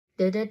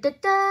Da da da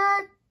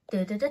da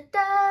da da da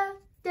da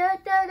da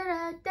da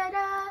da da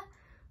da.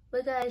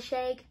 We're gonna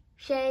shake,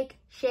 shake,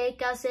 shake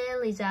our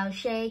sillies out.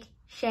 Shake,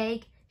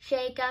 shake,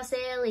 shake our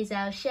sillies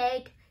out.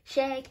 Shake,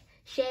 shake,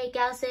 shake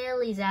our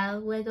sillies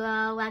out. Wiggle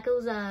our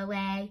waggles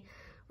away.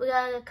 We're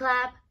gonna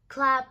clap,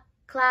 clap,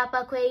 clap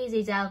our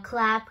crazies out.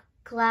 Clap,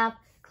 clap,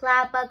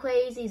 clap our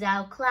crazies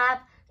out.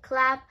 Clap,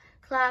 clap,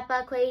 clap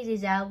our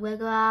crazies out.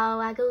 Wiggle our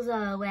waggles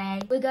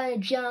away. We're gonna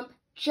jump,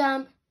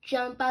 jump,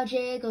 jump our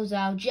jiggles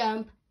out.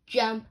 Jump,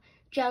 jump,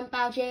 jump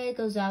our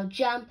jiggles out.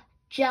 Jump,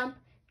 jump,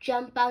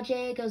 jump our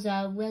jiggles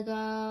out. Wiggle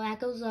our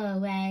waggles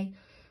away.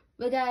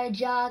 We're gonna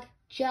jog,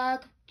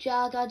 jog,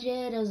 jog our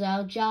jitters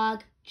out.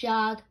 Jog,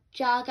 jog,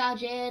 jog our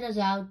jitters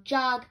out.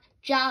 Jog,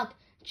 jog,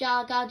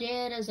 jog our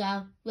jitters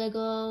out.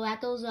 Wiggle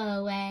waggles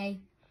away.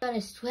 We're gonna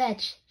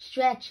stretch,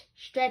 stretch,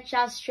 stretch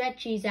our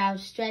stretchies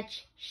out.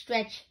 Stretch,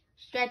 stretch,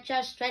 stretch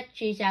our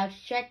stretchies out.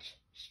 Stretch,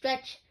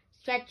 stretch,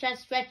 stretch our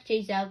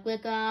stretchies out.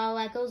 Wiggle our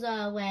waggles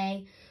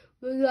away.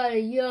 We're gonna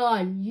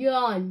yawn,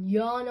 yawn,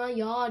 yawn our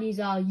yawnies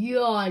out.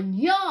 Yawn,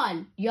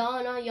 yawn,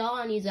 yawn our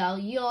yawnies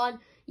out. Yawn,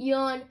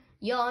 yawn,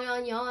 yawn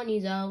our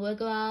yawnies out.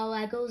 Wiggle our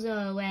waggles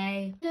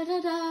away. Da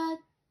da da,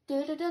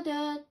 da da da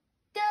da,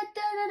 da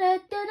da da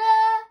da da.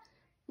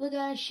 We're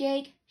gonna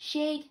shake,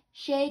 shake,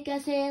 shake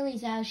our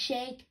sillies out.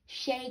 Shake,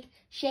 shake,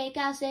 shake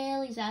our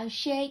sillies out.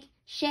 Shake,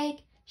 shake,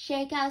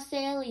 shake our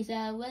sillies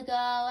out. Wiggle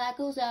our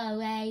waggles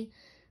away.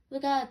 We're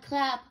gonna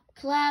clap,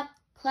 clap,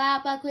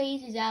 clap our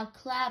crazies out.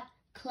 Clap,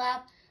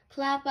 clap,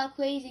 clap our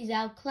crazies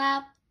out.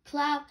 Clap,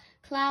 clap,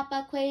 clap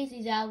our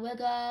crazies out.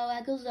 Wiggle our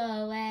waggles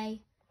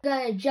away. We're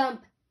gonna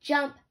jump,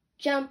 jump,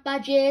 jump our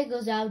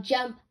jiggles out.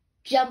 Jump,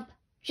 jump,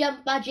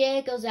 jump our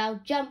jiggles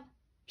out. Jump,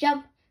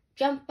 jump,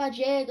 jump our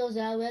jiggles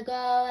out. Wiggle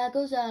our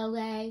waggles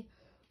away.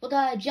 We're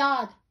gonna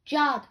jog,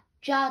 jog,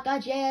 jog our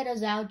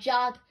jitters out.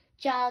 Jog,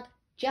 jog,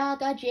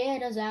 jog our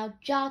jitters out.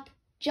 Jog,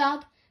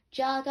 jog,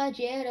 jog our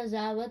jitters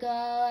out. Wiggle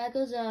our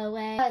waggles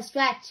away.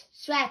 Stretch,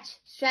 stretch,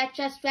 stretch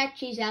our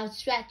stretchies out.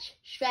 Stretch,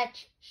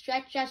 stretch,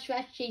 stretch our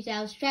stretchies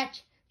out.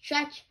 Stretch,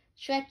 stretch,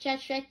 stretch our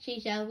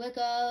stretchies out.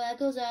 Wiggle our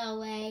waggles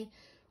away.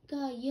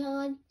 Go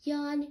yawn,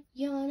 yawn,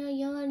 yawn our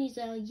yawnies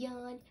out.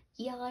 Yawn,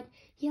 yawn,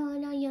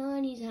 yawn our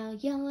yawnies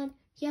out. Yawn,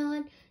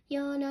 yawn,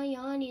 yawn our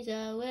yawnies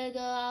out.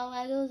 Wiggle our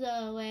waggles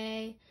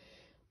away.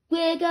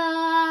 Wiggle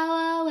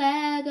our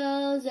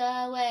waggles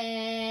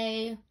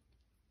away.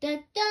 Da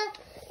da,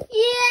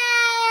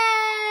 yeah!